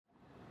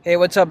Hey,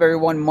 what's up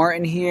everyone?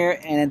 Martin here,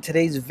 and in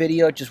today's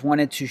video just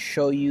wanted to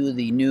show you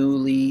the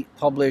newly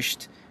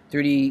published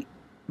 3D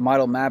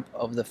model map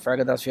of the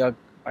Fagradalsfjall,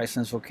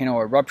 Iceland's volcano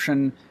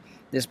eruption.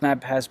 This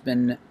map has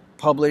been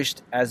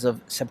published as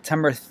of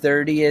September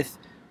 30th,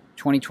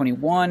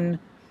 2021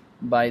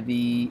 by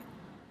the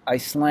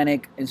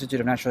Icelandic Institute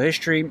of Natural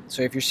History.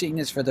 So if you're seeing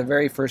this for the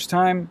very first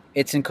time,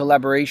 it's in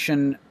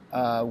collaboration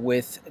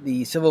with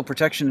the Civil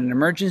Protection and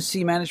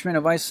Emergency Management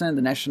of Iceland,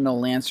 the National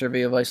Land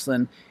Survey of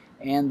Iceland,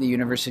 and the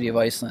University of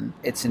Iceland.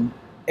 It's an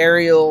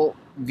aerial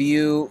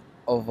view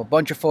of a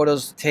bunch of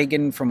photos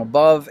taken from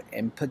above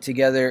and put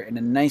together in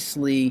a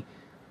nicely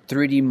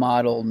 3D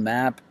model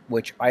map,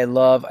 which I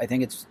love. I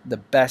think it's the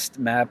best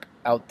map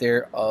out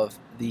there of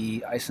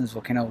the Iceland's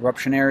volcano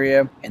eruption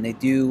area, and they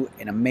do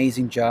an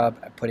amazing job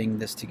at putting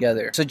this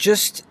together. So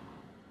just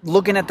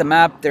looking at the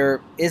map,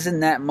 there isn't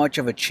that much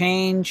of a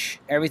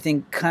change.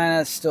 Everything kind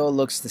of still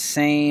looks the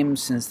same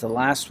since the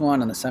last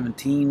one on the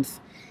 17th.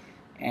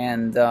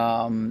 And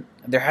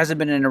there hasn't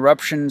been an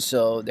eruption,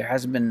 so there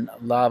hasn't been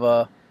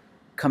lava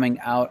coming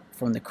out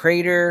from the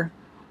crater.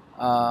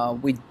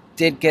 We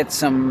did get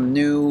some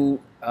new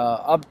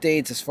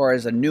updates as far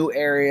as a new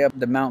area,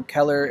 the Mount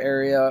KEILIR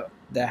area,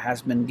 that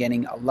has been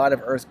getting a lot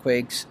of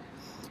earthquakes.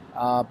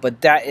 But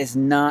that is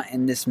not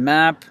in this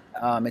map.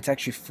 It's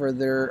actually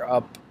further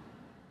up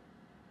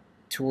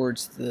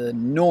towards the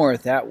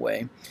north that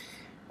way.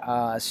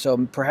 So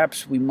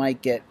perhaps we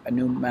might get a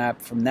new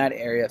map from that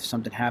area if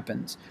something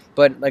happens.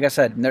 But like I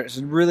said,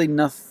 there's really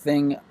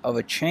nothing of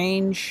a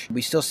change.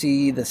 We still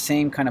see the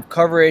same kind of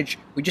coverage.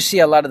 We just see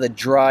a lot of the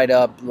dried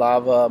up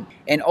lava.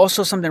 And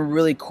also something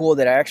really cool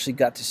that I actually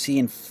got to see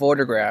and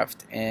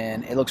photographed.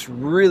 And it looks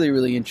really,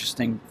 really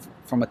interesting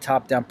from a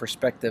top-down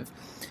perspective.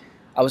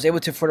 I was able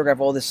to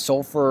photograph all this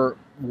sulfur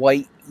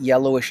white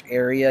yellowish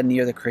area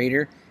near the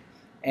crater.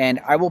 And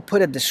I will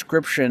put a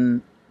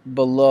description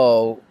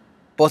below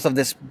both of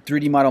this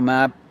 3D model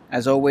map,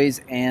 as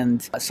always,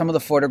 and some of the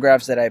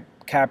photographs that I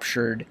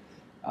captured.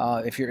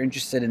 If you're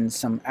interested in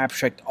some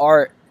abstract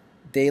art,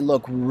 they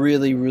look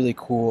really, really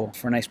cool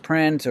for a nice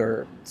print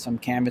or some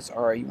canvas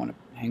art you want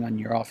to hang on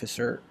your office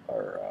or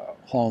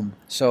home.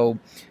 So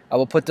I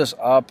will put this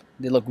up.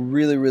 They look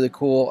really, really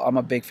cool. I'm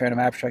a big fan of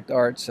abstract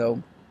art,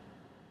 so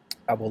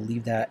I will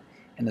leave that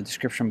in the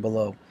description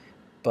below.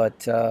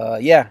 But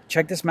yeah,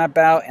 check this map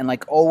out. And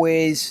like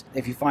always,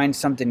 if you find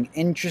something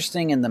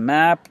interesting in the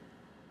map,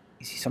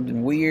 you see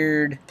something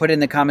weird, put it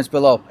in the comments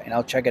below and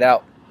I'll check it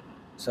out.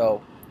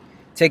 So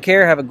take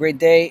care, have a great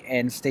day,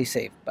 and stay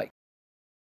safe. Bye.